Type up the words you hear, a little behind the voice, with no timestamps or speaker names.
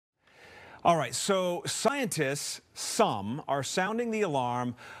All right, so scientists, some, are sounding the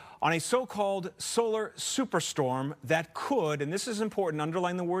alarm on a so-called solar superstorm that could, and this is important,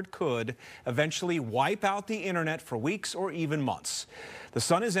 underline the word could, eventually wipe out the internet for weeks or even months. The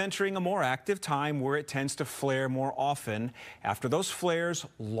sun is entering a more active time where it tends to flare more often. After those flares,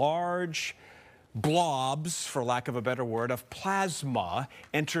 large blobs, for lack of a better word, of plasma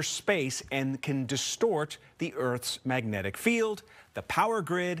enter space and can distort the Earth's magnetic field, the power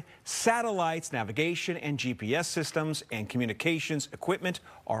grid, satellites, navigation, and GPS systems and communications equipment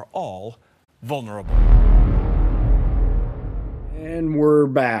are all vulnerable. And we're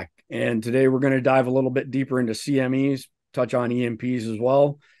back. And today we're going to dive a little bit deeper into CMEs, touch on EMPs as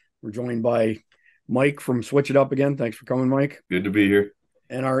well. We're joined by Mike from Switch It Up again. Thanks for coming, Mike. Good to be here.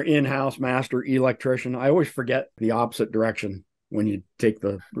 And our in-house master electrician. I always forget the opposite direction when you take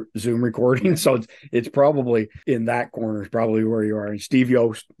the Zoom recording. So it's probably in that corner is probably where you are. And Steve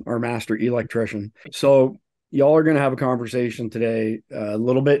Yost, our master electrician. So y'all are going to have a conversation today a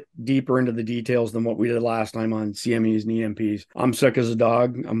little bit deeper into the details than what we did last time on CMEs and EMPs. I'm sick as a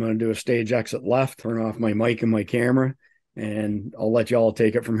dog. I'm going to do a stage exit left, turn off my mic and my camera, and I'll let y'all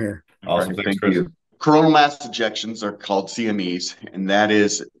take it from here. Awesome. Right, Thanks, thank Chris. you. Coronal mass ejections are called CMEs, and that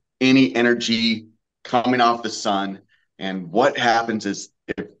is any energy coming off the sun. And what happens is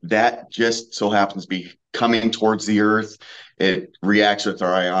if that just so happens to be coming towards the Earth, it reacts with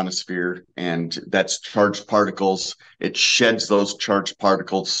our ionosphere, and that's charged particles. It sheds those charged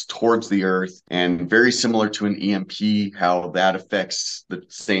particles towards the Earth, and very similar to an EMP, how that affects the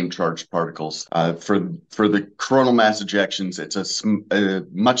same charged particles. For the coronal mass ejections, it's a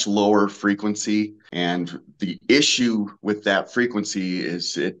much lower frequency, and the issue with that frequency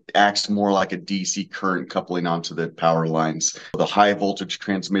is it acts more like a DC current coupling onto the power lines. The high voltage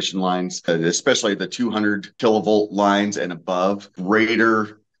transmission lines, especially the 200 kilovolt lines and above,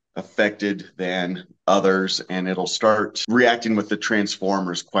 greater affected than others, and it'll start reacting with the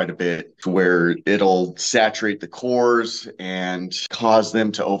transformers quite a bit to where it'll saturate the cores and cause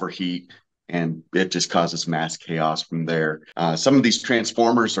them to overheat, and it just causes mass chaos from there. Some of these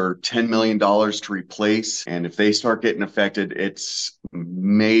transformers are $10 million to replace, and if they start getting affected, it's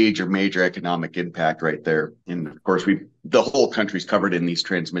major economic impact right there. And of course, the whole country's covered in these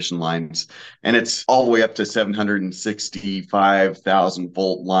transmission lines, and it's all the way up to 765,000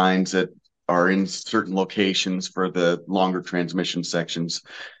 volt lines that are in certain locations for the longer transmission sections.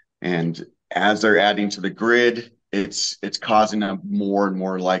 And as they're adding to the grid, it's causing a more and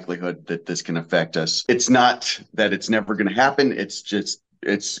more likelihood that this can affect us. It's not that it's never going to happen. It's just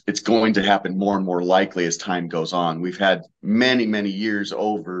it's going to happen more and more likely as time goes on. We've had many years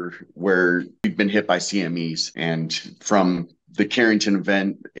over where we've been hit by CMEs, and from the Carrington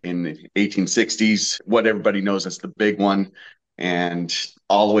event in the 1860s, what everybody knows as the big one, and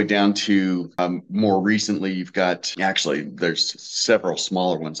all the way down to more recently, you've got, actually, there's several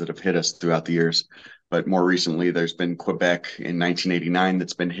smaller ones that have hit us throughout the years. But more recently, there's been Quebec in 1989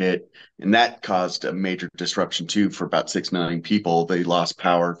 that's been hit, and that caused a major disruption too for about 6 million people. They lost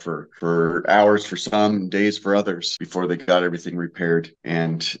power for hours for some, days for others before they got everything repaired.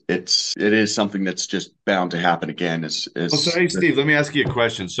 And it is something that's just bound to happen again. So, hey, Steve, let me ask you a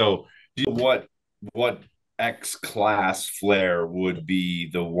question. So, what X class flare would be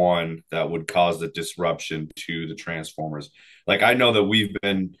the one that would cause the disruption to the transformers? Like, I know that we've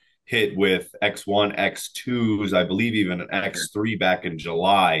been hit with X1, X2s, I believe even an X3 back in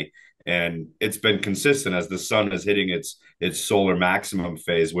July, and it's been consistent as the sun is hitting its solar maximum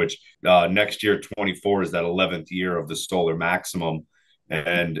phase, which next year 24 is that 11th year of the solar maximum,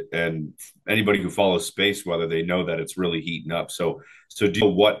 and anybody who follows space weather, they know that it's really heating up. So do you know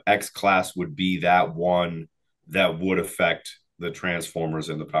what X class would be that one that would affect the transformers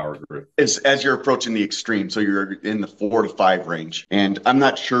in the power grid? As you're approaching the extreme, so you're in the 4 to 5 range, and I'm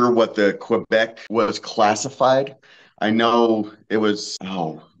not sure what the Quebec was classified. I know it was,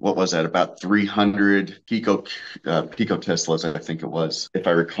 what was that, about 300 picoteslas, I think it was, if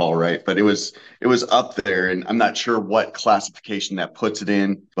I recall right. But it was up there, and I'm not sure what classification that puts it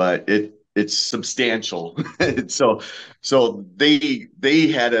in, but it's substantial. So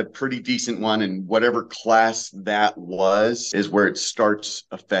they had a pretty decent one, and whatever class that was is where it starts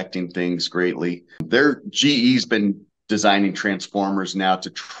affecting things greatly. GE's been designing transformers now to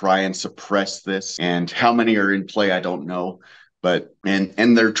try and suppress this, and how many are in play, I don't know. But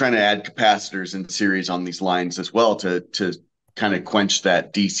and they're trying to add capacitors in series on these lines as well to kind of quench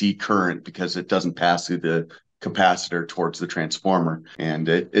that DC current, because it doesn't pass through the capacitor towards the transformer, and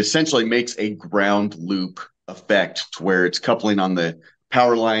it essentially makes a ground loop effect to where it's coupling on the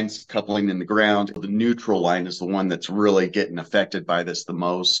power lines coupling in the ground. The neutral line is the one that's really getting affected by this the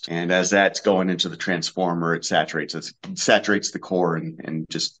most. And as that's going into the transformer, it saturates the core and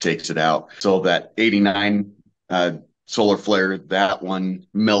just takes it out. So that 89 solar flare, that one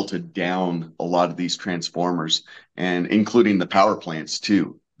melted down a lot of these transformers, and including the power plants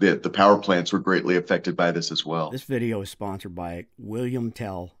too. The power plants were greatly affected by this as well. This video is sponsored by William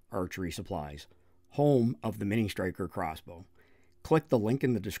Tell Archery Supplies, home of the Mini Striker Crossbow. Click the link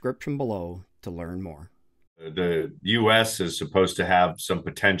in the description below to learn more. The U.S. is supposed to have some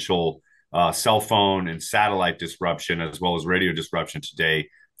potential cell phone and satellite disruption as well as radio disruption today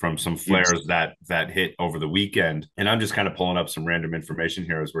from some flares that hit over the weekend. And I'm just kind of pulling up some random information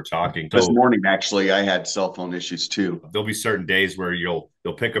here as we're talking. This morning, actually, I had cell phone issues too. There'll be certain days where you'll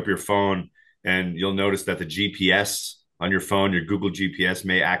pick up your phone and you'll notice that the GPS on your phone, your Google GPS,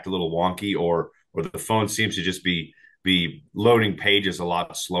 may act a little wonky, or the phone seems to just be loading pages a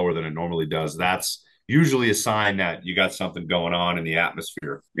lot slower than it normally does. That's usually a sign that you got something going on in the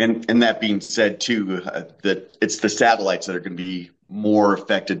atmosphere. And that being said too, that it's the satellites that are going to be more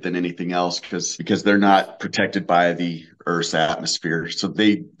affected than anything else because they're not protected by the Earth's atmosphere. So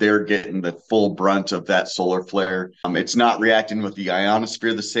they're getting the full brunt of that solar flare. It's not reacting with the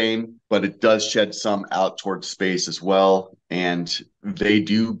ionosphere the same, but it does shed some out towards space as well. And they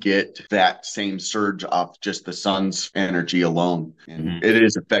do get that same surge off just the sun's energy alone. And it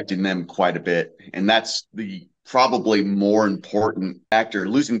is affecting them quite a bit. And that's the probably more important factor.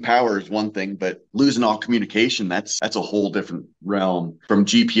 Losing power is one thing, but losing all communication, that's a whole different realm. From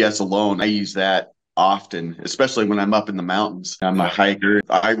GPS alone, I use that often, especially when I'm up in the mountains. I'm a hiker.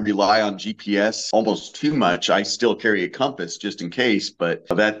 I rely on GPS almost too much. I still carry a compass just in case, but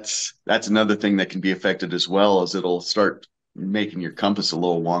that's another thing that can be affected as well, as it'll start making your compass a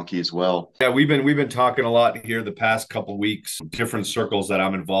little wonky as well. Yeah, we've been talking a lot here the past couple weeks, different circles that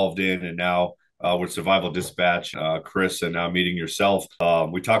I'm involved in, and now with Survival Dispatch, Chris, and now meeting yourself.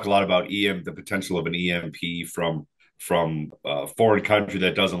 We talk a lot about the potential of an EMP from a foreign country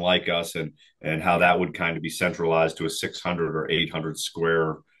that doesn't like us, and how that would kind of be centralized to a 600 or 800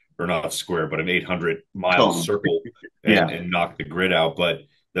 square, or not square, but an 800-mile circle and knock the grid out. But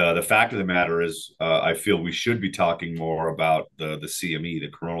the fact of the matter is, I feel we should be talking more about the CME, the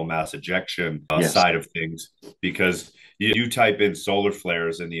Coronal Mass Ejection side of things, because you type in solar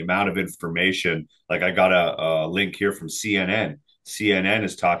flares and the amount of information. Like, I got a link here from CNN. CNN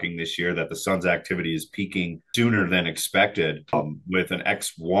is talking this year that the sun's activity is peaking sooner than expected, with an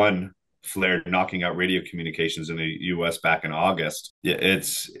X1 flare knocking out radio communications in the U.S. back in August.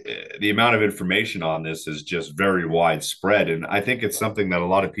 It's the amount of information on this is just very widespread, and I think it's something that a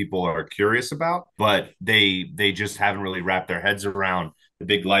lot of people are curious about, but they just haven't really wrapped their heads around the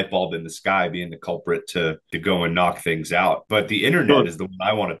big light bulb in the sky being the culprit to go and knock things out. But the internet is the one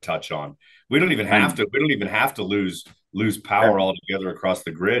I want to touch on. We don't even have to lose power altogether across the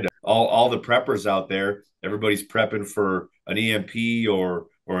grid. All the preppers out there, everybody's prepping for an EMP or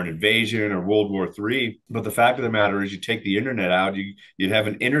an invasion or World War III. But the fact of the matter is, you take the internet out, you'd have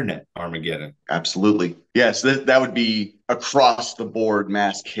an internet Armageddon. Absolutely. Yes, that would be across the board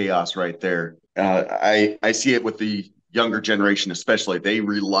mass chaos right there. I see it with the younger generation, especially. They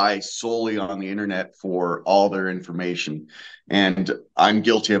rely solely on the internet for all their information. And I'm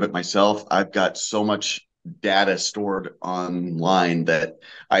guilty of it myself. I've got so much data stored online that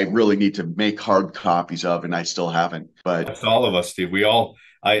I really need to make hard copies of, and I still haven't. But that's all of us, Steve.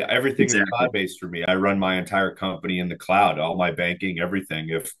 Everything is cloud-based for me. I run my entire company in the cloud, all my banking, everything.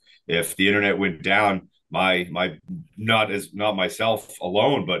 If the internet went down, my not myself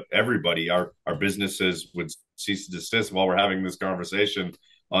alone, but everybody, our businesses would cease to desist while we're having this conversation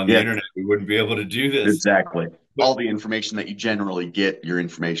on the internet. We wouldn't be able to do this. Exactly. All the information that you generally get your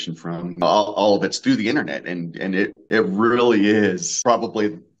information from, all of it's through the internet, and it really is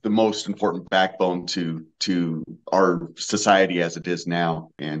probably the most important backbone to our society as it is now.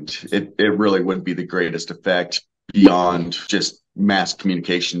 And it really would be the greatest effect beyond just mass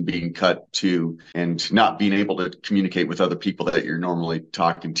communication being cut to, and not being able to communicate with other people that you're normally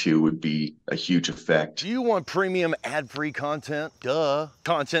talking to would be a huge effect. Do you want premium ad-free content? Duh.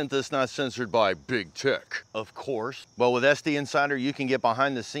 Content that's not censored by big tech, of course. Well, with SD Insider, you can get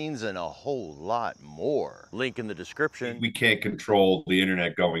behind the scenes and a whole lot more. Link in the description. We can't control the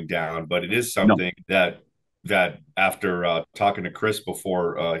internet going down, but it is something that after talking to Chris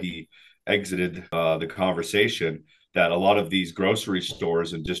before he exited the conversation, that a lot of these grocery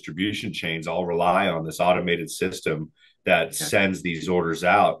stores and distribution chains all rely on this automated system that sends these orders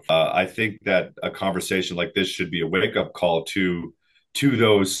out. I think that a conversation like this should be a wake-up call to to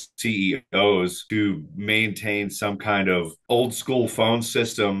those CEOs to maintain some kind of old school phone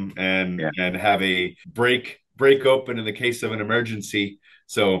system and have a break open in the case of an emergency,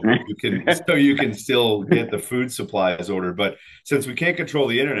 so you can still get the food supplies ordered. But since we can't control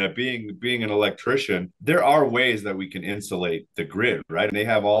the internet, being an electrician, there are ways that we can insulate the grid, right? And they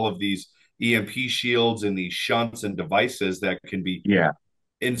have all of these EMP shields and these shunts and devices that can be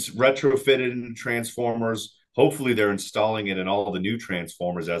retrofitted into transformers. Hopefully they're installing it in all the new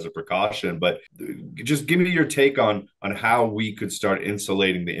transformers as a precaution. But just give me your take on how we could start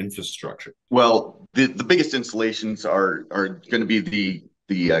insulating the infrastructure. Well, the biggest installations are going to be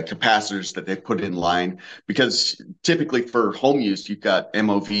the capacitors that they put in line, because typically for home use, you've got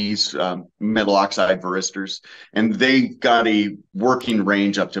MOVs, metal oxide varistors, and they got a working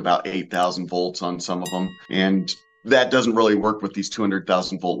range up to about 8,000 volts on some of them. And that doesn't really work with these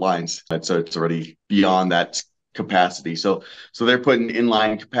 200,000 volt lines. So it's already beyond that capacity. So they're putting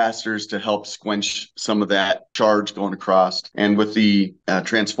inline capacitors to help squench some of that charge going across. And with the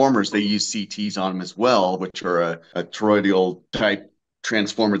transformers, they use CTs on them as well, which are a toroidal type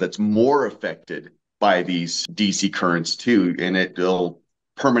transformer that's more affected by these DC currents too, and it'll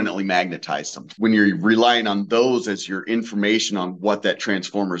permanently magnetize them. When you're relying on those as your information on what that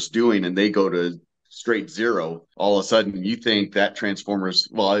transformer is doing, and they go to straight zero, all of a sudden you think that transformer's,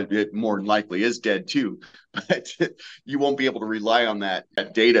 well, it more than likely is dead too, but you won't be able to rely on that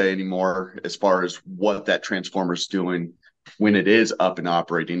data anymore as far as what that transformer's doing when it is up and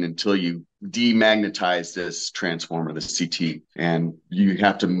operating, until you demagnetize this transformer, the CT, and you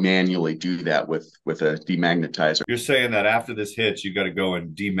have to manually do that with a demagnetizer. You're saying that after this hits, you got to go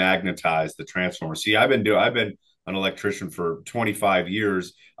and demagnetize the transformer. See, I've been an electrician for 25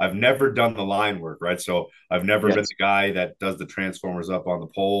 years. I've never done the line work, right? So I've never been the guy that does the transformers up on the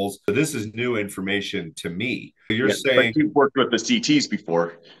poles. So this is new information to me. You're saying, but you've worked with the CTs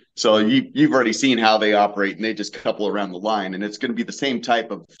before, so you've already seen how they operate, and they just couple around the line, and it's going to be the same type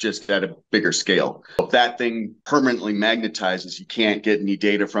of, just at a bigger scale. If that thing permanently magnetizes, you can't get any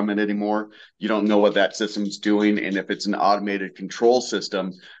data from it anymore. You don't know what that system's doing. And if it's an automated control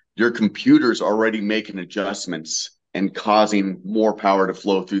system, your computer's already making adjustments and causing more power to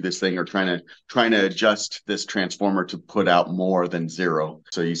flow through this thing, or trying to adjust this transformer to put out more than zero.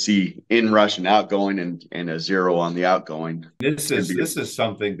 So you see inrush and outgoing, and a zero on the outgoing. This is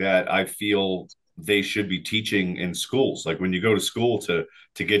something that I feel they should be teaching in schools. Like when you go to school to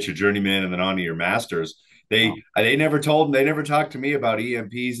get your journeyman and then on to your masters, they never talked to me about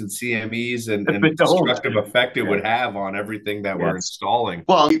EMPs and CMEs and the destructive effect it would have on everything that we're installing.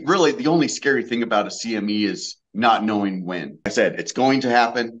 Well, really, the only scary thing about a CME is not knowing when. I said it's going to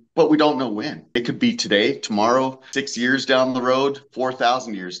happen, but we don't know when. It could be today, tomorrow, 6 years down the road,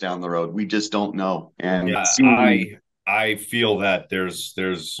 4,000 years down the road. We just don't know. And I feel that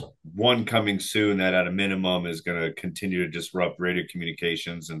there's one coming soon that at a minimum is going to continue to disrupt radio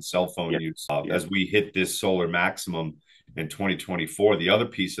communications and cell phone use as we hit this solar maximum in 2024. The other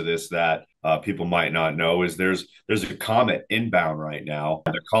piece of this that people might not know is there's a comet inbound right now.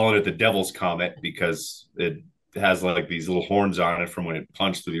 They're calling it the Devil's Comet because it has like these little horns on it from when it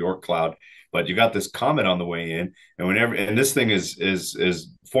punched through the Oort cloud. But you got this comet on the way in, and this thing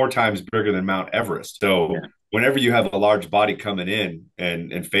is 4 times bigger than Mount Everest. So whenever you have a large body coming in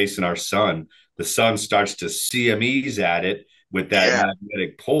and facing our sun, the sun starts to CMEs at it with that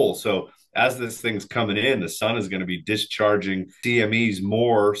magnetic pole. So as this thing's coming in, the sun is going to be discharging CMEs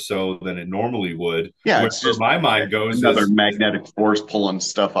more so than it normally would. Yeah, it's just my mind goes another magnetic force pulling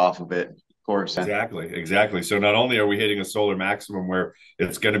stuff off of it. Of course. Exactly. So not only are we hitting a solar maximum where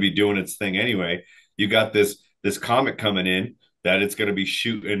it's going to be doing its thing anyway, you got this comet coming in that it's going to be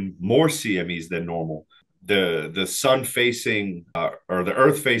shooting more CMEs than normal. The sun facing or the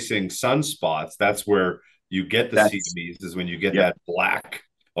earth facing sunspots, that's where you get the CMEs, is when you get that black,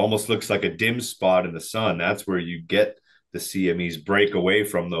 almost looks like a dim spot in the sun. That's where you get the CMEs break away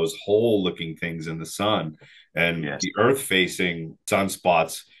from those hole looking things in the sun. And the earth facing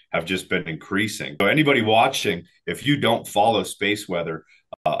sunspots have just been increasing. So anybody watching, if you don't follow space weather,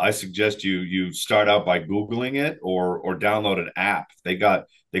 I suggest you start out by Googling it or download an app. They got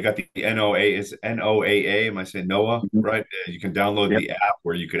the NOAA. Is NOAA? Am I saying NOAA? Right? You can download the app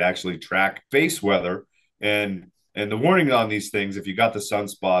where you could actually track space weather. And the warning on these things, if you got the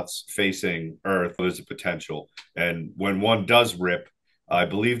sunspots facing Earth, there's a potential. And when one does rip, I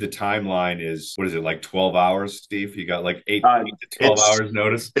believe the timeline is, what is it, like 12 hours, Steve? You got like 8 to 12 hours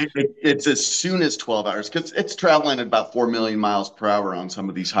notice? It's as soon as 12 hours, because it's traveling at about 4 million miles per hour on some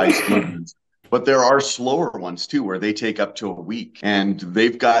of these high speed ones. But there are slower ones too, where they take up to a week, and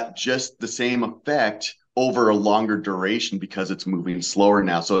they've got just the same effect over a longer duration because it's moving slower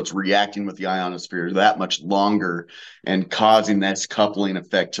now. So it's reacting with the ionosphere that much longer and causing this coupling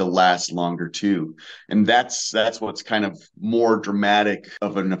effect to last longer too. And that's what's kind of more dramatic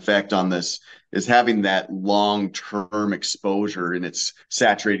of an effect on this, is having that long-term exposure, and it's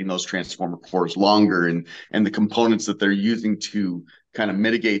saturating those transformer cores longer, and the components that they're using to kind of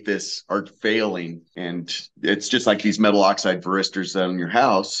mitigate this are failing. And it's just like these metal oxide varistors on your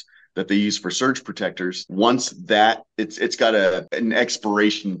house that they use for surge protectors. Once that, it's got an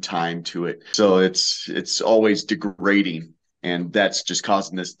expiration time to it, so it's always degrading, and that's just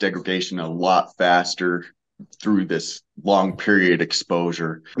causing this degradation a lot faster through this long period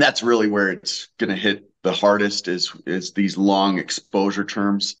exposure. That's really where it's going to hit the hardest, is these long exposure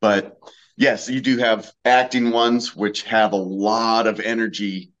terms. But yes, you do have acting ones which have a lot of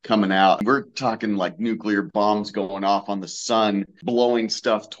energy coming out. We're talking like nuclear bombs going off on the sun, blowing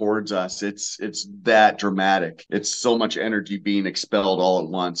stuff towards us. It's that dramatic. It's so much energy being expelled all at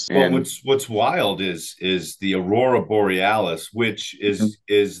once. Well, what's wild is the aurora borealis, which is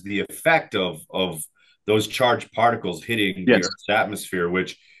the effect of those charged particles hitting the Earth's atmosphere,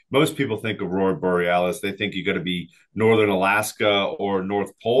 which most people think aurora borealis, they think you got to be northern Alaska or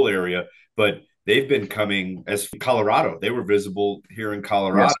North Pole area, but they've been coming as Colorado. They were visible here in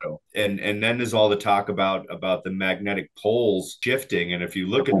Colorado. Yes. And then there's all the talk about the magnetic poles shifting. And if you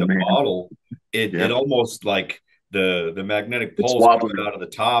look at the model, it almost like the magnetic poles coming out of the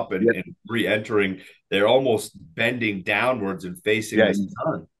top and re-entering, they're almost bending downwards and facing the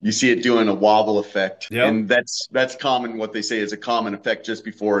sun. You see it doing a wobble effect. And that's common. What they say is a common effect just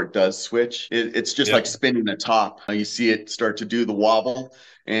before it does switch. It's just like spinning the top. You see it start to do the wobble.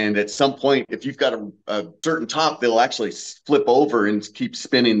 And at some point, if you've got a certain top, they'll actually flip over and keep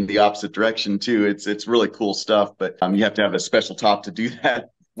spinning the opposite direction too. It's really cool stuff, but you have to have a special top to do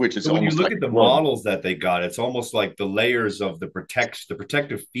that. Which is, so when you look at the models that they got, it's almost like the layers of the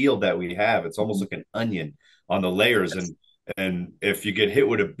protective field that we have. It's almost like an onion on the layers. And if you get hit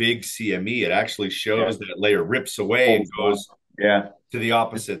with a big CME, it actually shows that layer rips away and goes to the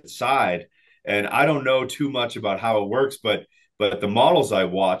opposite side. And I don't know too much about how it works, but the models I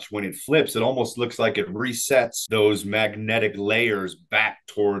watch, when it flips, it almost looks like it resets those magnetic layers back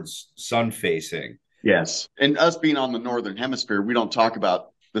towards sun facing. Yes. And us being on the northern hemisphere, we don't talk about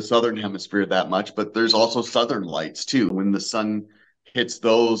the southern hemisphere that much, but there's also southern lights too. When the sun hits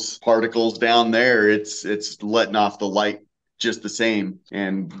those particles down there, it's letting off the light just the same,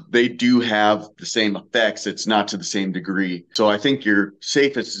 and they do have the same effects. It's not to the same degree. So I think your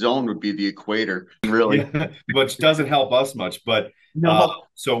safest zone would be the equator, really. Which doesn't help us much. But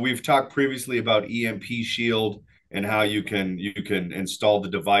so we've talked previously about EMP shield and how you can install the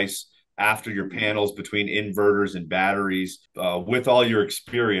device after your panels between inverters and batteries. With all your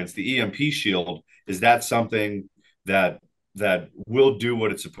experience, the EMP shield, is that something that will do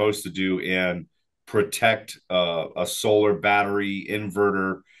what it's supposed to do and protect a solar battery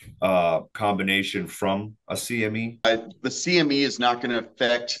inverter combination from a CME? The CME is not going to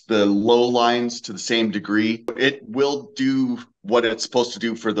affect the low lines to the same degree. It will do what it's supposed to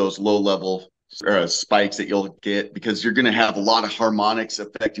do for those low level spikes that you'll get, because you're going to have a lot of harmonics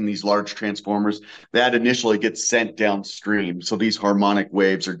affecting these large transformers that initially get sent downstream. So these harmonic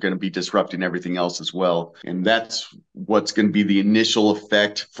waves are going to be disrupting everything else as well. And that's what's going to be the initial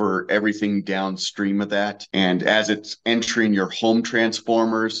effect for everything downstream of that. And as it's entering your home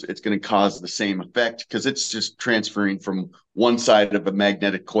transformers, it's going to cause the same effect, because it's just transferring from one side of a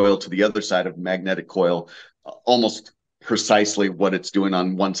magnetic coil to the other side of a magnetic coil. Almost precisely what it's doing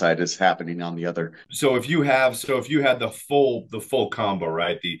on one side is happening on the other. So if you had the full combo,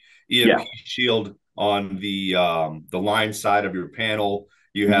 right? The EMP shield on the line side of your panel,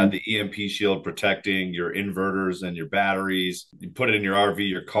 you had the EMP shield protecting your inverters and your batteries. You put it in your RV,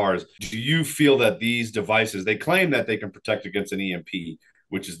 your cars. Do you feel that these devices, they claim that they can protect against an EMP,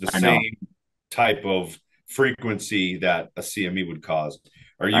 which is the same type of frequency that a CME would cause?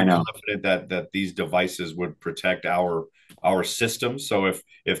 Are you confident that these devices would protect our system? So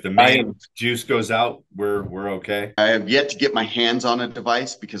if the main juice goes out, we're okay? I have yet to get my hands on a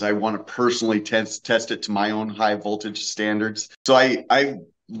device because I want to personally test it to my own high voltage standards. So I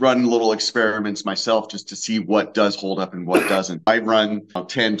run little experiments myself just to see what does hold up and what doesn't. I run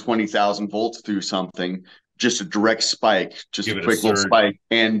 10, 20,000 volts through something, just a direct spike, just a quick little spike,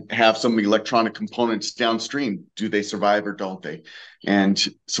 and have some electronic components downstream. Do they survive or don't they? And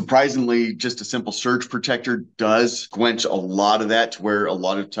surprisingly, just a simple surge protector does quench a lot of that, to where a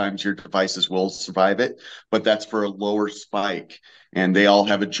lot of times your devices will survive it, but that's for a lower spike. And they all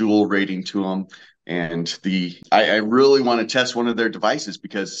have a joule rating to them. And I really want to test one of their devices,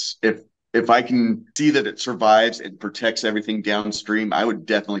 because if if I can see that it survives and protects everything downstream, I would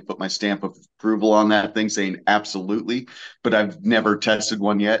definitely put my stamp of approval on that thing, saying absolutely. But I've never tested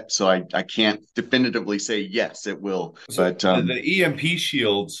one yet, so I can't definitively say yes, it will. So But the EMP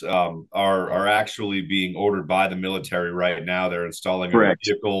shields are actually being ordered by the military right now. They're installing in correct.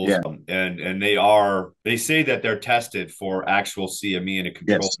 vehicles, Yeah. And they say that they're tested for actual CME in a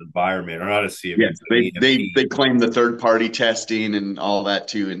controlled Yes. environment, or not a CME, Yes. but an EMP. They claim the third party testing and all that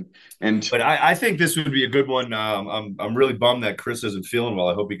too. And But I think this would be a good one. I'm really bummed that Chris isn't feeling well.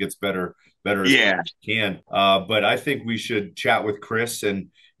 I hope he gets better as yeah, quick as he can. But I think we should chat with Chris and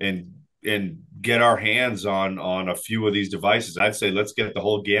get our hands on a few of these devices. I'd say let's get the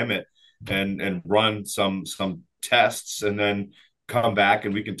whole gamut and run some tests, and then come back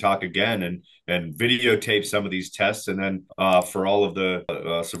and we can talk again and videotape some of these tests. And then for all of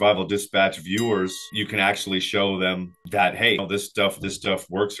the survival dispatch viewers, you can actually show them that, hey, this stuff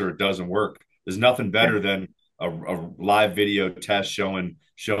works or it doesn't work. There's nothing better than a live video test showing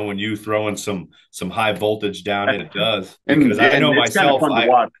you throwing some high voltage down it does, because I know it's kind of myself, fun to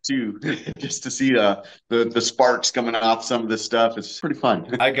watch too, just to see the sparks coming off some of this stuff. It's pretty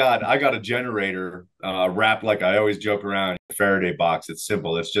fun. I got a generator wrapped, like I always joke around, a Faraday box. It's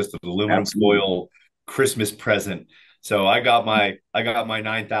simple. It's just an aluminum foil Christmas present. So I got my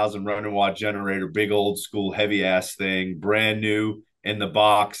 9,000 running watt generator, big old school heavy ass thing, brand new in the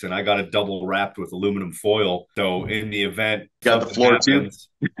box, and I got it double wrapped with aluminum foil. So in the event Got the floor happens,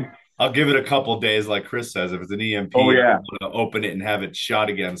 too. I'll give it a couple days, like Chris says. If it's an EMP, oh yeah, I'm gonna open it and have it shot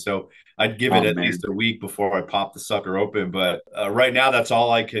again. So I'd give it at least a week before I pop the sucker open. But right now, that's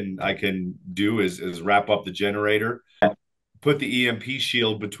all I can do is wrap up the generator, put the EMP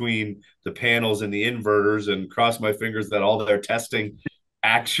shield between the panels and the inverters, and cross my fingers that all their testing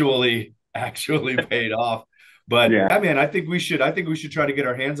actually paid off. But yeah, man, I think we should try to get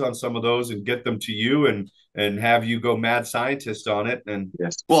our hands on some of those and get them to you and have you go mad scientist on it. And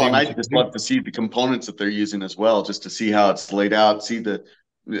yes, well, and I'd just love to see the components that they're using as well, just to see how it's laid out, see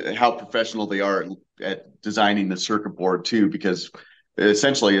how professional they are at designing the circuit board too, because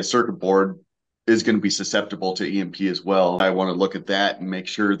essentially a circuit board is going to be susceptible to EMP as well. I want to look at that and make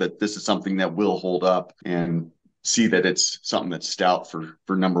sure that this is something that will hold up, and see that it's something that's stout for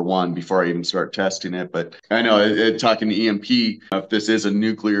number one before I even start testing it. But I know, talking to EMP, if this is a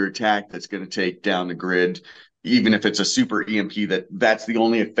nuclear attack that's going to take down the grid, even if it's a super EMP, that's the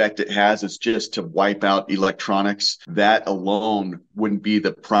only effect it has, is just to wipe out electronics. That alone wouldn't be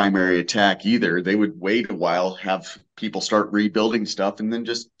the primary attack either. They would wait a while, have people start rebuilding stuff, and then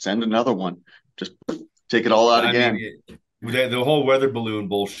just send another one. Just take it all out again. The whole weather balloon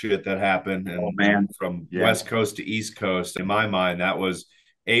bullshit that happened, and from West Coast to East Coast, in my mind, that was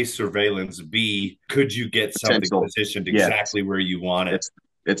A, surveillance, B, could you get something positioned exactly where you want it?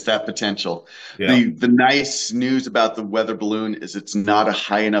 It's that potential. Yeah. The nice news about the weather balloon is it's not a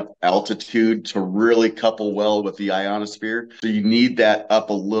high enough altitude to really couple well with the ionosphere. So you need that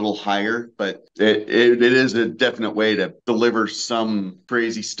up a little higher, but it is a definite way to deliver some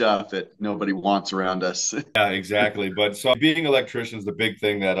crazy stuff that nobody wants around us. Yeah, exactly. But so being electricians, the big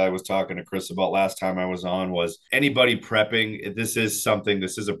thing that I was talking to Chris about last time I was on was anybody prepping. This is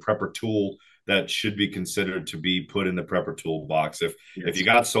a prepper tool that should be considered to be put in the prepper toolbox. If you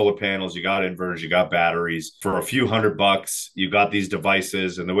got solar panels, you got inverters, you got batteries, for a few $100, you got these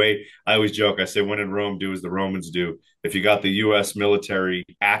devices. And the way I always joke, I say, when in Rome, do as the Romans do. If you got the U.S. military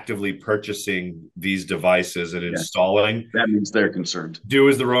actively purchasing these devices and installing, that means they're concerned. Do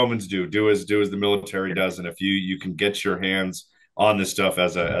as the Romans do. Do as the military does. And if you can get your hands on this stuff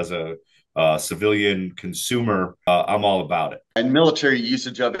as a civilian consumer, I'm all about it. And military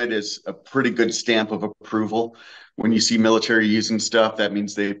usage of it is a pretty good stamp of approval. When you see military using stuff, that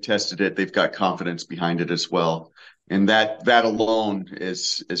means they've tested it. They've got confidence behind it as well. And that alone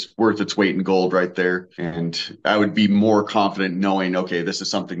is worth its weight in gold right there. And I would be more confident knowing, okay, this is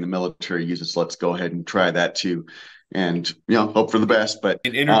something the military uses. Let's go ahead and try that too. And, hope for the best. But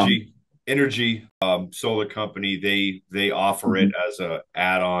in energy solar company, they offer it as a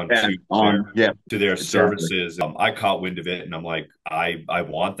add-on to their services. I caught wind of it and I'm like, I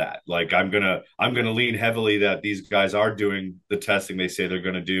want that. Like, I'm gonna lean heavily that these guys are doing the testing they say they're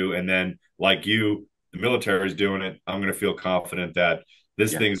gonna do, and then, like you, the military is doing it. I'm gonna feel confident that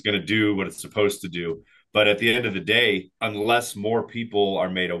this thing's gonna do what it's supposed to do. But at the end of the day, unless more people are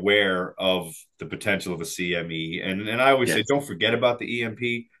made aware of the potential of a CME, and I always say, don't forget about the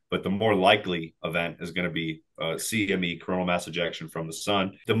EMP, but the more likely event is going to be CME, coronal mass ejection from the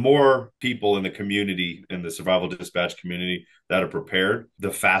sun. The more people in the community, in the survival dispatch community, that are prepared,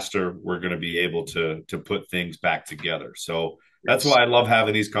 the faster we're going to be able to put things back together. So That's why I love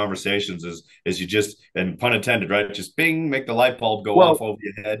having these conversations is you just, and pun intended, right? Just bing, make the light bulb go off over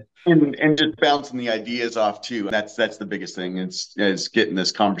your head. And just bouncing the ideas off too. That's the biggest thing. It's getting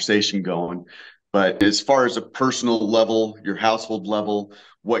this conversation going. But as far as a personal level, your household level,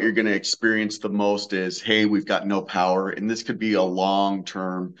 what you're going to experience the most is, hey, we've got no power. And this could be a long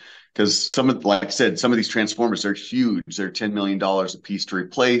term, because like I said, some of these transformers are huge. They're $10 million a piece to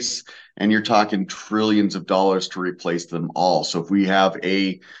replace. And you're talking trillions of dollars to replace them all. So if we have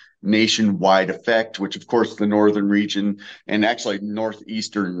a nationwide effect, which of course the northern region and actually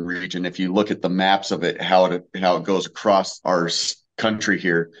northeastern region, if you look at the maps of it, how it goes across our country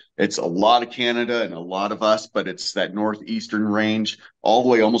here, it's a lot of Canada and a lot of us, but it's that northeastern range all the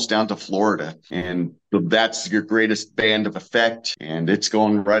way almost down to Florida, and that's your greatest band of effect, and it's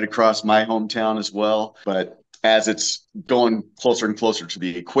going right across my hometown as well. But as it's going closer and closer to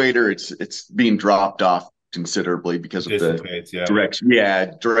the equator, it's being dropped off considerably because of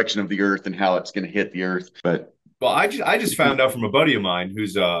the direction of the earth and how it's going to hit the earth. But well, I just found out from a buddy of mine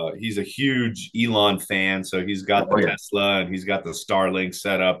who's he's a huge Elon fan, so he's got the Tesla and he's got the Starlink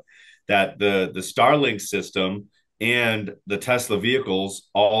set up, that the Starlink system and the Tesla vehicles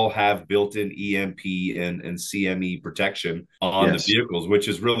all have built-in EMP and CME protection on the vehicles, which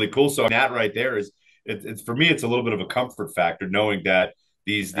is really cool. So that right there is, it's for me, it's a little bit of a comfort factor knowing that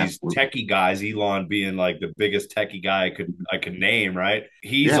these techie guys, Elon being like the biggest techie guy I could name, right?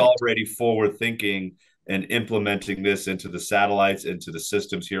 He's already forward thinking and implementing this into the satellites, into the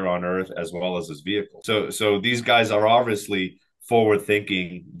systems here on Earth, as well as his vehicle. So these guys are obviously forward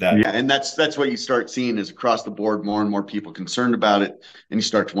thinking that. And that's what you start seeing is across the board, more and more people concerned about it, and you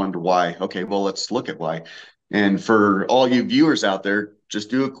start to wonder why. Okay, well, let's look at why. And for all you viewers out there, just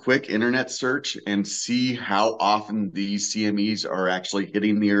do a quick internet search and see how often these CMEs are actually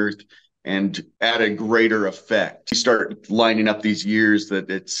hitting the Earth and at a greater effect. You start lining up these years that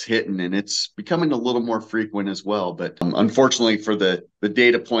it's hitting, and it's becoming a little more frequent as well. But unfortunately for the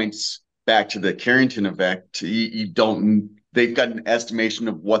data points back to the Carrington effect, they've got an estimation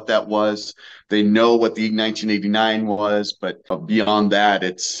of what that was. They know what the 1989 was, but beyond that,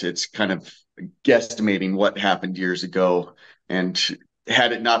 it's kind of guesstimating what happened years ago. And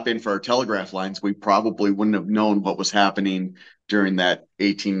had it not been for our telegraph lines, we probably wouldn't have known what was happening during that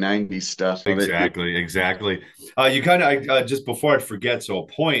 1890s stuff. Exactly. You kind of just before I forget, so a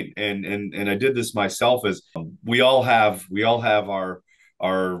point, and I did this myself, is we all have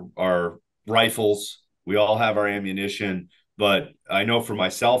our rifles, we all have our ammunition, but I know for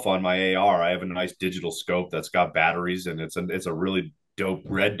myself on my AR, I have a nice digital scope that's got batteries, and it's a really dope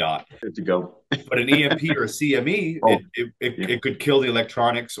red dot. Good to go. But an EMP or a CME, it could kill the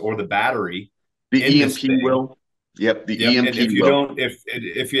electronics or the battery. The EMP will. Yep, the EMP. And if you don't,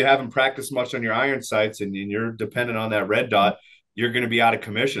 if you haven't practiced much on your iron sights and you're dependent on that red dot, you're going to be out of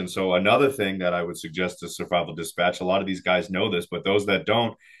commission. So another thing that I would suggest to survival dispatch, a lot of these guys know this, but those that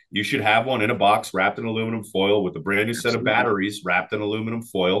don't, you should have one in a box wrapped in aluminum foil with a brand new set of batteries wrapped in aluminum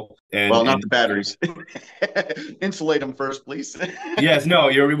foil. Not the batteries. Insulate them first, please. Yes, no,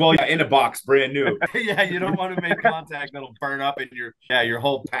 in a box, brand new. Yeah, you don't want to make contact that'll burn up, and your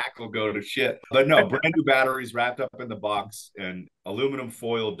whole pack will go to shit. But no, brand new batteries wrapped up in the box, and aluminum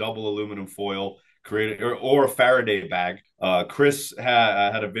foil, double aluminum foil, created or a Faraday bag. Chris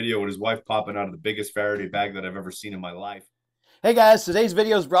had a video with his wife popping out of the biggest Faraday bag that I've ever seen in my life. Hey guys, today's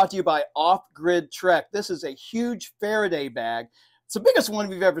video is brought to you by Off Grid Trek. This is a huge Faraday bag. It's the biggest one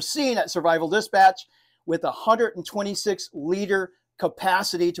we've ever seen at Survival Dispatch, with 126 liter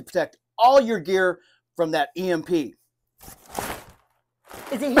capacity to protect all your gear from that EMP. Is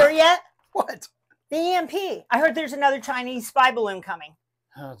it here yet? What? The EMP. I heard there's another Chinese spy balloon coming.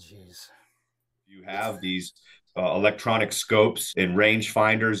 Oh, jeez. You have these electronic scopes and range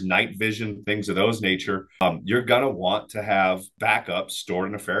finders, night vision, things of those nature. You're going to want to have backup stored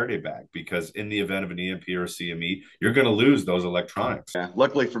in a Faraday bag, because in the event of an EMP or a CME, you're going to lose those electronics. Yeah.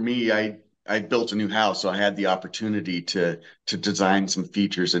 Luckily for me, I built a new house, so I had the opportunity to design some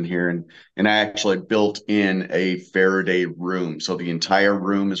features in here, and I actually built in a Faraday room. So the entire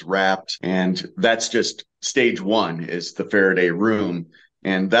room is wrapped, and that's just stage one is the Faraday room.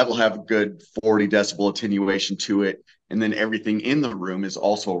 And that'll have a good 40 decibel attenuation to it. And then everything in the room is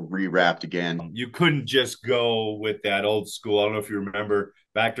also rewrapped again. You couldn't just go with that old school. I don't know if you remember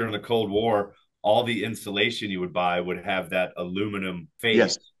back during the Cold War, all the insulation you would buy would have that aluminum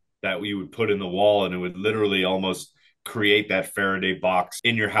face that you would put in the wall, and it would literally almost create that Faraday box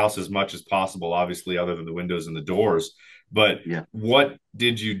in your house as much as possible, obviously, other than the windows and the doors. But Yeah. what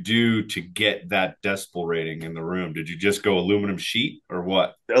did you do to get that decibel rating in the room? Did you just go aluminum sheet or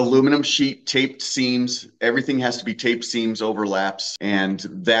what? Aluminum sheet, taped seams. Everything has to be taped seams, overlaps. And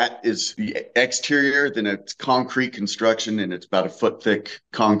that is the exterior. Then it's concrete construction, and it's about a foot thick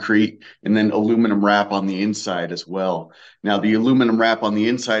concrete. And then aluminum wrap on the inside as well. Now, the aluminum wrap on the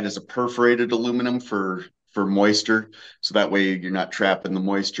inside is a perforated aluminum for moisture, so that way you're not trapping the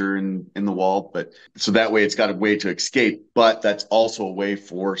moisture in the wall, but so that way it's got a way to escape, but that's also a way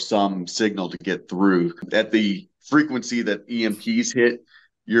for some signal to get through. At the frequency that EMPs hit,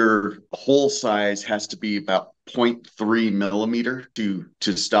 your hole size has to be about 0.3 millimeter to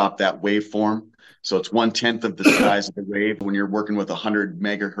stop that waveform. So it's 1/10 of the size of the wave. When you're working with 100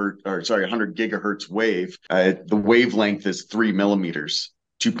 gigahertz wave, the wavelength is 3 millimeters.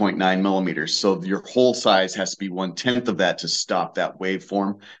 2.9 millimeters. So your hole size has to be 1/10 of that to stop that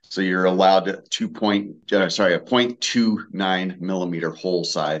waveform. So you're allowed a 0.29 millimeter hole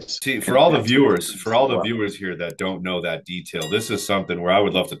size. See, for all the viewers here that don't know that detail, this is something where I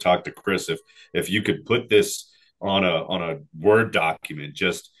would love to talk to Chris if you could put this on a Word document,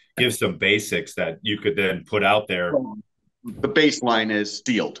 just give some basics that you could then put out there. The baseline is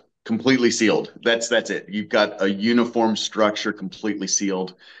sealed. Completely sealed. That's it. You've got a uniform structure, completely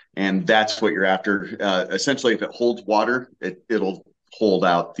sealed, and that's what you're after. Essentially, if it holds water, it'll hold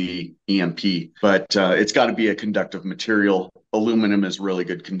out the EMP, but it's got to be a conductive material. Aluminum is really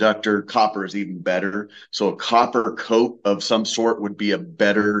good conductor. Copper is even better. So a copper coat of some sort would be a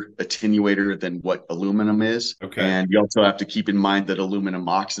better attenuator than what aluminum is. Okay. And you also have to keep in mind that aluminum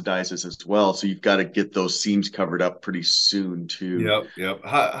oxidizes as well. So you've got to get those seams covered up pretty soon too. Yep.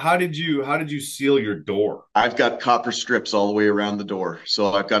 How did you seal your door? I've got copper strips all the way around the door.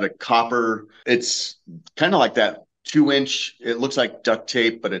 So I've got a copper, it's kind of like that 2-inch, it looks like duct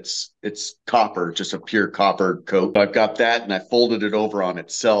tape, but it's copper, just a pure copper coat. I've got that, and I folded it over on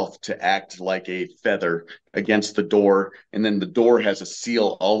itself to act like a feather against the door. And then the door has a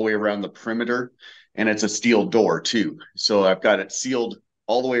seal all the way around the perimeter, and it's a steel door too. So I've got it sealed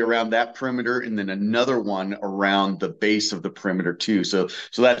all the way around that perimeter, and then another one around the base of the perimeter too. So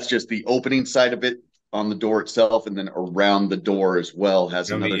that's just the opening side of it on the door itself, and then around the door as well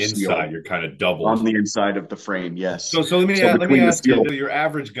has on another the inside seal. You're kind of double On the inside of the frame, yes. So let me ask you, your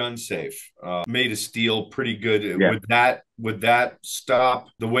average gun safe made of steel, pretty good. Yeah. Would that stop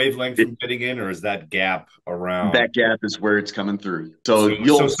the wavelength from getting in, or is that gap around? That gap is where it's coming through.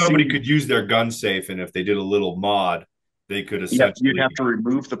 So somebody could use their gun safe, and if they did a little mod, they could essentially. You'd have to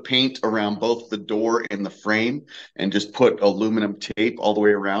remove the paint around both the door and the frame, and just put aluminum tape all the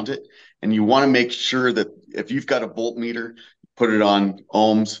way around it. And you want to make sure that if you've got a voltmeter, put it on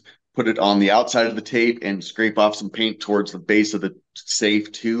ohms, put it on the outside of the tape, and scrape off some paint towards the base of the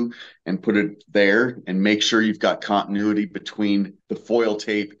safe too, and put it there, and make sure you've got continuity between the foil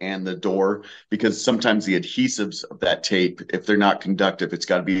tape and the door, because sometimes the adhesives of that tape, if they're not conductive, it's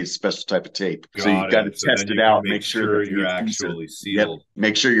got to be a special type of tape. So you've got to test it out, make sure you're actually sealed.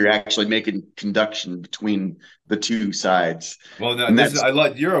 Make sure you're actually making conduction between the two sides. Well,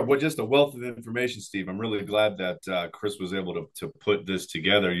 you're just a wealth of information, Steve. I'm really glad that Chris was able to put this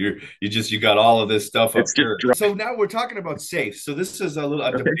together. You got all of this stuff up here. So now we're talking about safes. So this is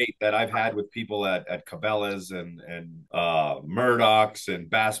a debate that I've had with people at Cabela's and Murdoch's and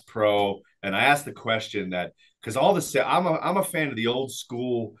Bass Pro, and I asked the question that because I'm a fan of the old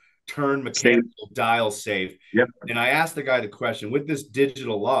school turn mechanical dial safe. Yep. And I asked the guy the question, with this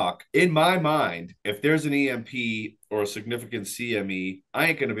digital lock, in my mind, if there's an EMP or a significant CME, I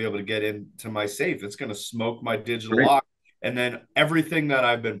ain't going to be able to get into my safe. It's going to smoke my digital lock. And then everything that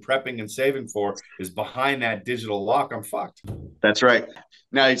I've been prepping and saving for is behind that digital lock. I'm fucked. That's right.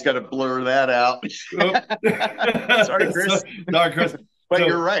 Now he's got to blur that out. Sorry, Chris. Sorry, Chris. But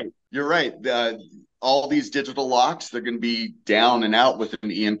you're right. You're right. All these digital locks, they're going to be down and out with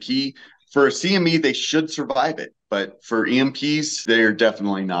an EMP. For a CME, they should survive it. But for EMPs, they're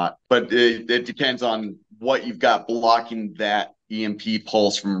definitely not. But it depends on what you've got blocking that EMP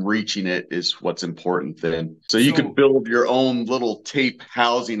pulse from reaching it is what's important then. So you could build your own little tape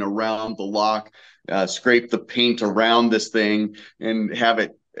housing around the lock, scrape the paint around this thing, and have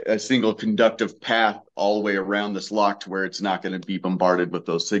it a single conductive path all the way around this lock to where it's not going to be bombarded with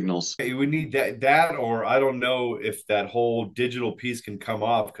those signals. You would need that, or I don't know if that whole digital piece can come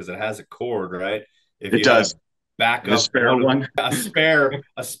off because it has a cord, right? If it does. Back up a spare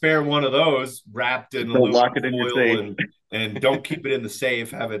one of those wrapped in aluminum foil and don't keep it in the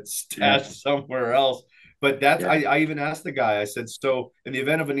safe, have it stashed somewhere else. But I even asked the guy, I said, so in the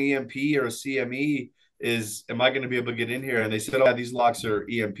event of an EMP or a CME, am I going to be able to get in here? And they said, oh, yeah, these locks are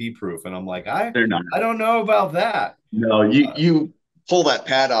EMP proof. And I'm like, They're not. I don't know about that. No, you pull that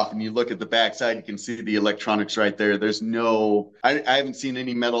pad off and you look at the backside, you can see the electronics right there. There's no, I haven't seen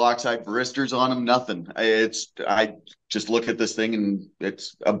any metal oxide varistors on them, nothing. I just look at this thing and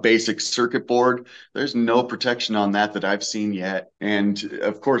it's a basic circuit board. There's no protection on that I've seen yet. And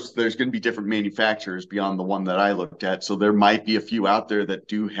of course, there's going to be different manufacturers beyond the one that I looked at. So there might be a few out there that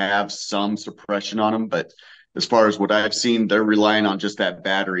do have some suppression on them, but as far as what I've seen, they're relying on just that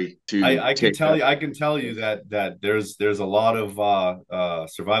battery to. I can tell you that there's a lot of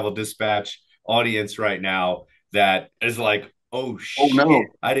survival dispatch audience right now that is like, oh shit, no.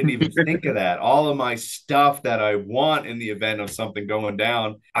 I didn't even think of that. All of my stuff that I want in the event of something going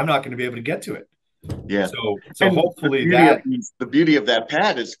down, I'm not going to be able to get to it. Yeah. So hopefully the beauty of that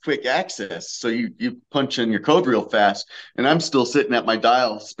pad is quick access. So you punch in your code real fast, and I'm still sitting at my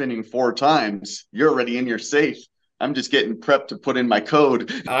dial spinning 4 times. You're already in your safe. I'm just getting prepped to put in my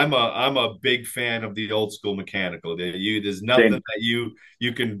code. I'm a big fan of the old school mechanical. There's nothing that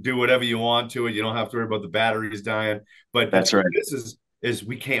you can do whatever you want to it. You don't have to worry about the batteries dying. But that's right. This is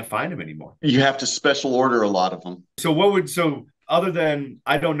we can't find them anymore. You have to special order a lot of them. So other than,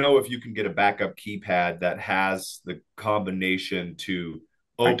 I don't know if you can get a backup keypad that has the combination to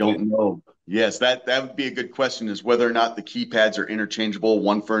open. I don't know. Yes, that would be a good question, is whether or not the keypads are interchangeable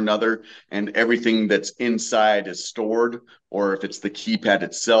one for another and everything that's inside is stored, or if it's the keypad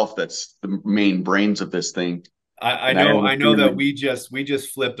itself that's the main brains of this thing. I know that we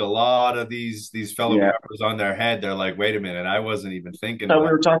just flipped a lot of these fellow members on their head. They're like, wait a minute, I wasn't even thinking. We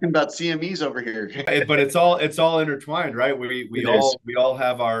were talking about CMEs over here. But it's all intertwined, right? We all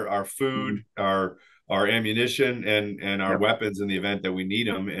have our food, our ammunition, and our weapons in the event that we need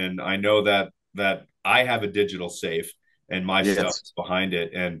them. And I know that I have a digital safe and my stuff is behind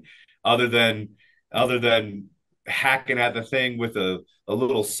it. And other than hacking at the thing with a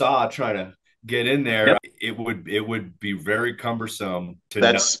little saw trying to get in there, it would be very cumbersome to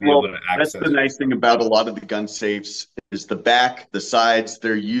not be able to access. That's the nice thing about a lot of the gun safes is the back, the sides,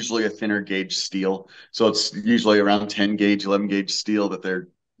 they're usually a thinner gauge steel. So it's usually around 10 gauge, 11 gauge steel that they're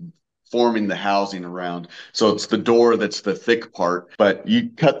forming the housing around. So it's the door that's the thick part, but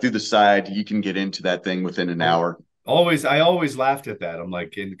you cut through the side, you can get into that thing within an hour. I always laughed at that. I'm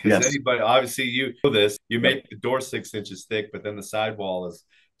like, because anybody, obviously you know this, you make the door 6 inches thick, but then the sidewall is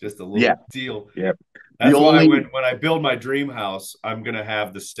just a little deal. Yeah. That's why when I build my dream house, I'm gonna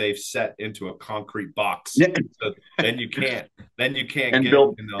have the safe set into a concrete box. Yeah. So then you can't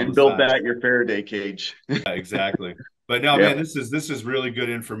build that your Faraday cage. Yeah, exactly. But no, man, this is really good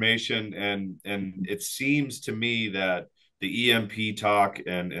information, and it seems to me that the EMP talk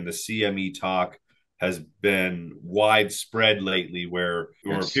and the CME talk has been widespread lately, where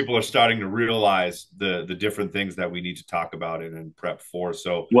people are starting to realize the different things that we need to talk about and prep for.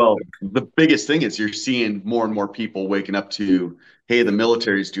 So, well, the biggest thing is you're seeing more and more people waking up to, hey, the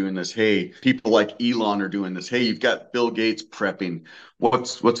military's doing this. Hey, people like Elon are doing this. Hey, you've got Bill Gates prepping.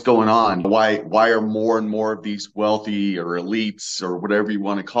 What's going on? Why are more and more of these wealthy or elites or whatever you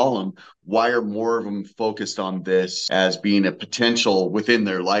want to call them, why are more of them focused on this as being a potential within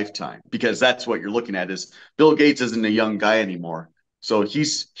their lifetime? Because that's what you're looking at, is Bill Gates isn't a young guy anymore. So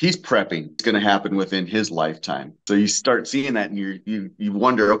he's prepping. It's going to happen within his lifetime. So you start seeing that and you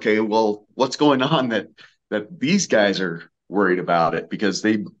wonder, okay, well, what's going on that these guys are worried about it, because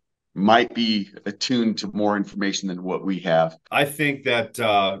they might be attuned to more information than what we have. I think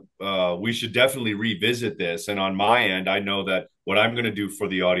that we should definitely revisit this. And on my end, I know that what I'm going to do for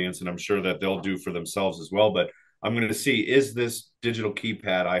the audience, and I'm sure that they'll do for themselves as well, but I'm going to see, is this digital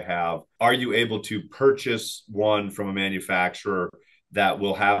keypad I have, are you able to purchase one from a manufacturer that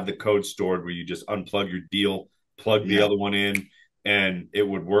will have the code stored where you just unplug your deal, plug the other one in, and it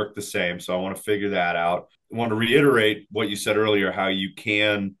would work the same. So I want to figure that out. I want to reiterate what you said earlier, how you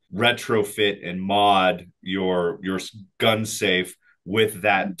can retrofit and mod your gun safe with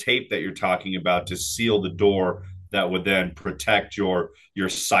that tape that you're talking about to seal the door that would then protect your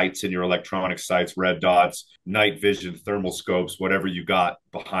sights and your electronic sights, red dots, night vision, thermal scopes, whatever you got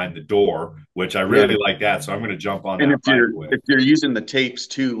behind the door, which I really like that. So I'm going to jump on that. And if you're using the tapes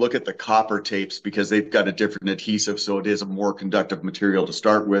too, look at the copper tapes, because they've got a different adhesive. So it is a more conductive material to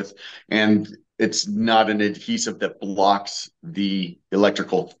start with. And it's not an adhesive that blocks the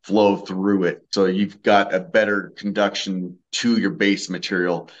electrical flow through it. So you've got a better conduction to your base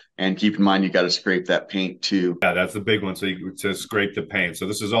material. And keep in mind, you got to scrape that paint too. Yeah, that's the big one. So to scrape the paint. So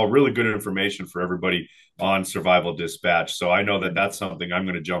this is all really good information for everybody on Survival Dispatch. So I know that that's something I'm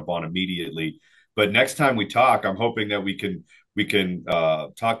going to jump on immediately. But next time we talk, I'm hoping that we can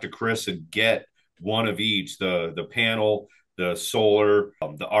talk to Chris and get one of each, the panel, the solar,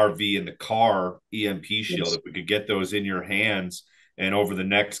 the RV, and the car EMP shield. Yes. If we could get those in your hands, and over the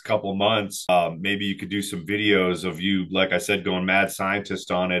next couple months, maybe you could do some videos of you, like I said, going mad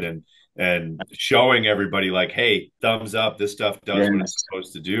scientist on it, and showing everybody like, hey, thumbs up, this stuff does what it's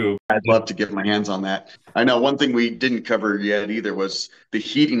supposed to do. I'd love to get my hands on that. I know one thing we didn't cover yet either was the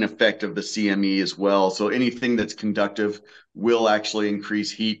heating effect of the CME as well. So anything that's conductive will actually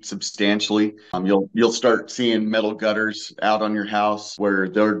increase heat substantially. You'll start seeing metal gutters out on your house where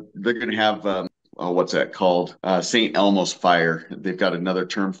they're going to have what's that called? St. Elmo's fire. They've got another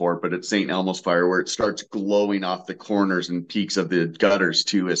term for it, but it's St. Elmo's fire, where it starts glowing off the corners and peaks of the gutters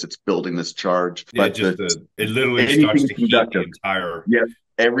too as it's building this charge. Yeah, but it literally starts to heat the entire. Yeah,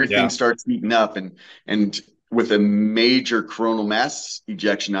 everything starts heating up, and with a major coronal mass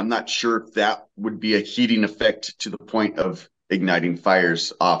ejection, I'm not sure if that would be a heating effect to the point of igniting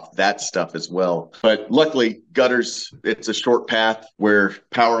fires off that stuff as well. But luckily, gutters, it's a short path, where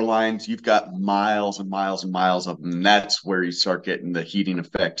power lines, you've got miles and miles and miles of them. And that's where you start getting the heating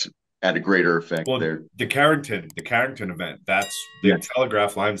effect at a greater effect. Well, there. The Carrington event, that's the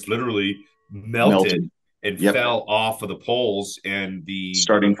telegraph lines literally melted. And fell off of the poles, and the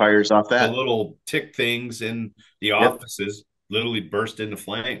starting fires off that. The little tick things in the offices literally burst into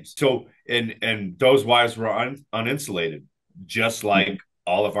flames. So, and those wires were uninsulated, just like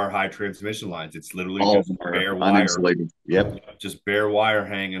all of our high transmission lines. It's literally just bare wire. Just bare wire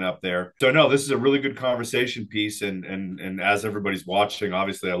hanging up there. So no, this is a really good conversation piece. And as everybody's watching,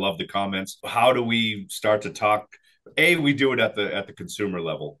 obviously I love the comments. How do we start to talk? We do it at the consumer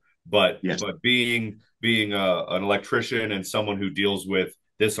level, but being an electrician and someone who deals with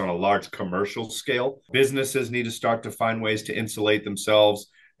this on a large commercial scale, businesses need to start to find ways to insulate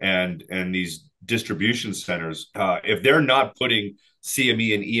themselves, and these distribution centers, if they're not putting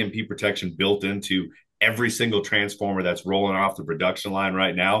CME and EMP protection built into every single transformer that's rolling off the production line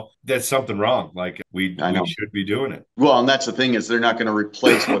right now, that's something wrong. Like we should be doing it. Well, and that's the thing, is they're not going to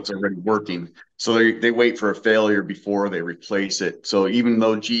replace what's already working. So they wait for a failure before they replace it. So even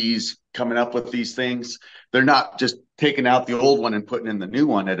though GE's coming up with these things, they're not just taking out the old one and putting in the new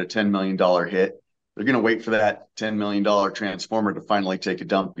one at a $10 million hit. They're going to wait for that $10 million transformer to finally take a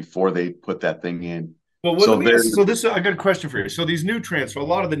dump before they put that thing in. Well, I got a question for you. So these new transfer, a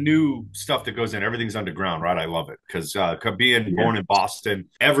lot of the new stuff that goes in, everything's underground, right? I love it because being born in Boston,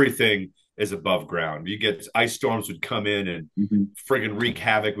 everything is above ground. You get ice storms would come in and friggin' wreak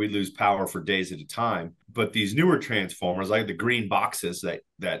havoc. We'd lose power for days at a time. But these newer transformers, like the green boxes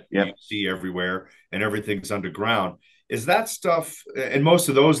that you see everywhere, and everything's underground, is that stuff? And most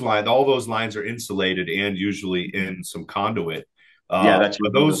of those lines, all those lines are insulated and usually in some conduit. Are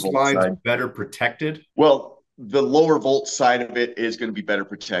those lines better protected? Well, the lower volt side of it is going to be better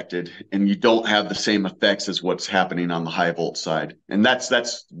protected, and you don't have the same effects as what's happening on the high volt side. And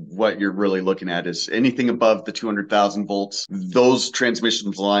that's what you're really looking at, is anything above the 200,000 volts. Those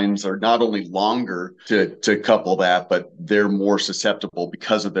transmission lines are not only longer to couple that, but they're more susceptible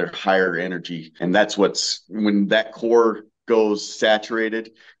because of their higher energy. And that's when that core goes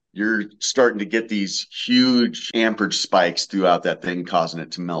saturated, you're starting to get these huge amperage spikes throughout that thing, causing it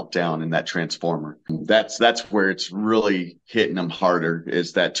to melt down in that transformer. That's where it's really hitting them harder,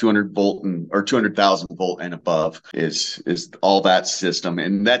 is that 200 volt or 200,000 volt and above is all that system.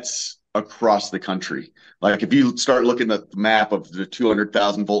 And that's across the country. Like if you start looking at the map of the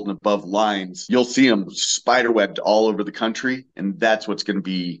 200,000 volt and above lines, you'll see them spiderwebbed all over the country. And that's what's going to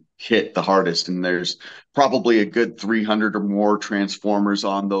be hit the hardest. And there's probably a good 300 or more transformers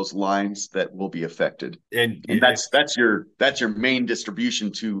on those lines that will be affected. And that's your main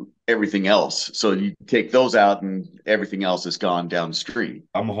distribution to everything else. So you take those out and everything else is gone downstream.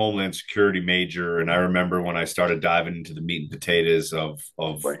 I'm a Homeland Security major, and I remember when I started diving into the meat and potatoes of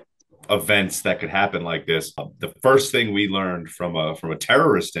events that could happen like this. The first thing we learned from a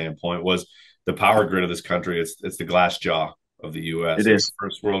terrorist standpoint was the power grid of this country. It's the glass jaw of the U.S. It is a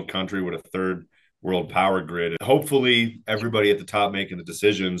first world country with a third world power grid. And hopefully everybody at the top making the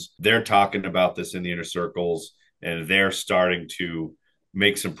decisions, they're talking about this in the inner circles, and they're starting to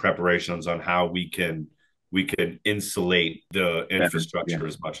make some preparations on how we can insulate the infrastructure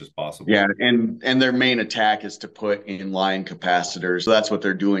as much as possible. Yeah, and their main attack is to put inline capacitors. So that's what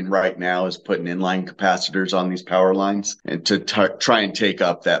they're doing right now, is putting inline capacitors on these power lines, and to try and take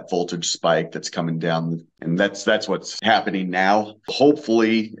up that voltage spike that's coming down. And that's what's happening now.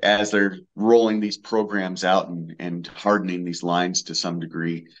 Hopefully, as they're rolling these programs out and hardening these lines to some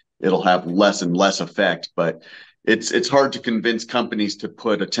degree, it'll have less and less effect. But it's hard to convince companies to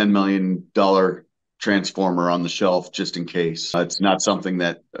put a $10 million transformer on the shelf just in case. It's not something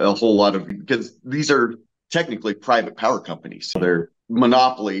that a whole lot of, because these are technically private power companies. So they're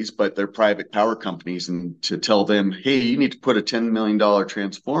monopolies, but they're private power companies. And to tell them, hey, you need to put a $10 million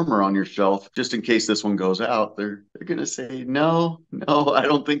transformer on your shelf just in case this one goes out, they're going to say, no, I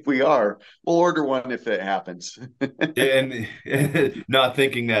don't think we are. We'll order one if it happens. and not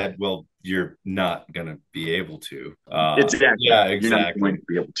thinking that, well, you're not going to be able to. Exactly. Yeah, exactly. You're not going to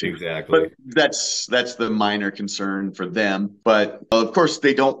be able to. Exactly. But that's the minor concern for them. But of course,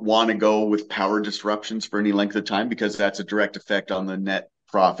 they don't want to go with power disruptions for any length of time because that's a direct effect on the net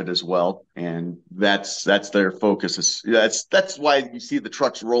profit as well. And that's their focus. That's why you see the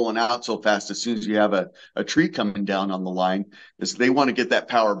trucks rolling out so fast as soon as you have a tree coming down on the line, is they want to get that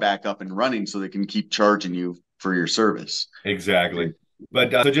power back up and running so they can keep charging you for your service. Exactly.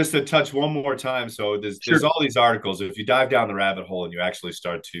 But so just to touch one more time, so there's all these articles. If you dive down the rabbit hole and you actually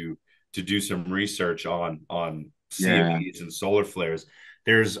start to do some research on CMEs and solar flares,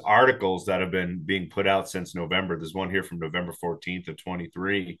 there's articles that have been being put out since November. There's one here from November 14th of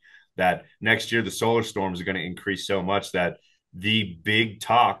 23 that next year the solar storms are going to increase so much that the big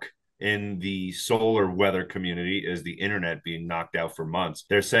talk in the solar weather community is the internet being knocked out for months.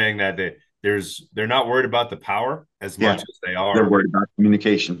 They're saying that they're not worried about the power as much as they are. They're worried about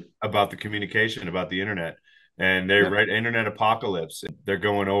communication, about the internet. And they're right, internet apocalypse. They're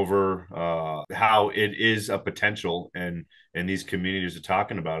going over how it is a potential, and these communities are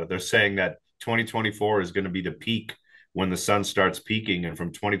talking about it. They're saying that 2024 is going to be the peak when the sun starts peaking, and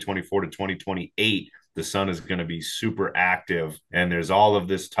from 2024 to 2028, the sun is going to be super active. And there's all of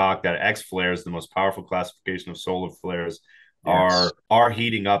this talk that X flares, the most powerful classification of solar flares, are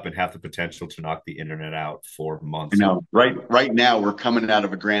heating up and have the potential to knock the internet out for months. Right now we're coming out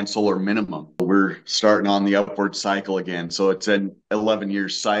of a grand solar minimum. We're starting on the upward cycle again. So it's an 11-year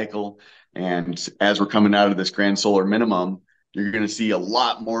cycle. And as we're coming out of this grand solar minimum, you're going to see a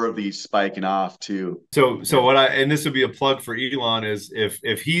lot more of these spiking off too. So and this would be a plug for Elon, is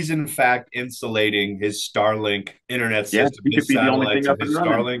if he's in fact insulating his Starlink internet system, his satellites of his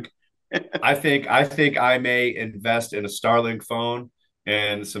Starlink, I think I may invest in a Starlink phone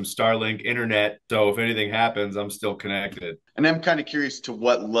and some Starlink internet. So if anything happens, I'm still connected. And I'm kind of curious to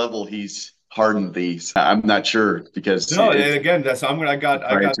what level he's hardened these. I'm not sure because and again, I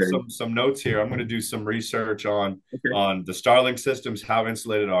got some notes here. I'm going to do some research on the Starlink systems. How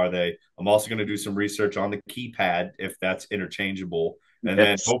insulated are they? I'm also going to do some research on the keypad, if that's interchangeable. And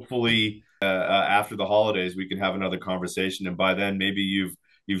then hopefully after the holidays, we can have another conversation. And by then, maybe you've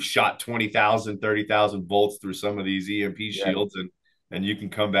shot 20,000, 30,000 volts through some of these EMP shields, and you can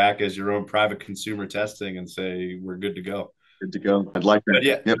come back as your own private consumer testing and say, we're good to go. Good to go. I'd like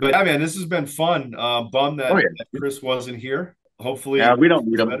that. But man, this has been fun. Bummed that Chris wasn't here. Hopefully, we don't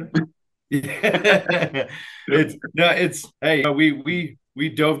need him. We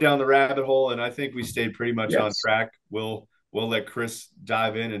dove down the rabbit hole, and I think we stayed pretty much on track. We'll let Chris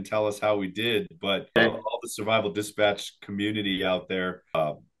dive in and tell us how we did. But all the survival dispatch community out there,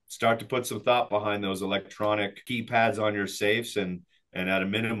 start to put some thought behind those electronic keypads on your safes, and at a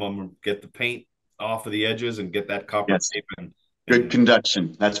minimum, get the paint off of the edges and get that copper tape in. Good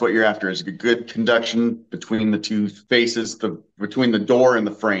conduction. That's what you're after, is a good conduction between the two faces, between the door and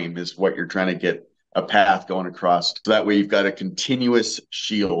the frame is what you're trying to get a path going across. So that way you've got a continuous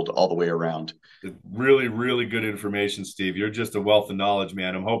shield all the way around. Really, really good information, Steve. You're just a wealth of knowledge,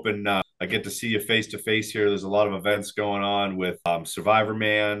 man. I'm hoping I get to see you face to face here. There's a lot of events going on with Survivor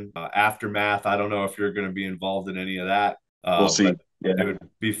Man, Aftermath. I don't know if you're going to be involved in any of that. We'll see. It would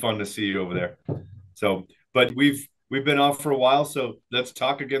be fun to see you over there. So, but we've been off for a while, so let's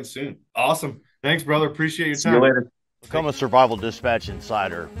talk again soon. Awesome. Thanks, brother. Appreciate your time. See you later. Become a Survival Dispatch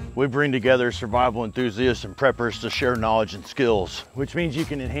Insider. We bring together survival enthusiasts and preppers to share knowledge and skills, which means you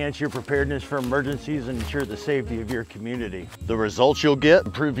can enhance your preparedness for emergencies and ensure the safety of your community. The results you'll get: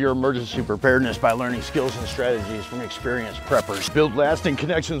 improve your emergency preparedness by learning skills and strategies from experienced preppers. Build lasting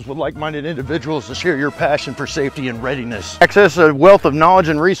connections with like-minded individuals to share your passion for safety and readiness. Access a wealth of knowledge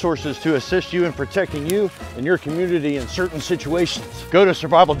and resources to assist you in protecting you and your community in certain situations. Go to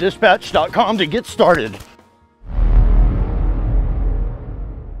survivaldispatch.com to get started.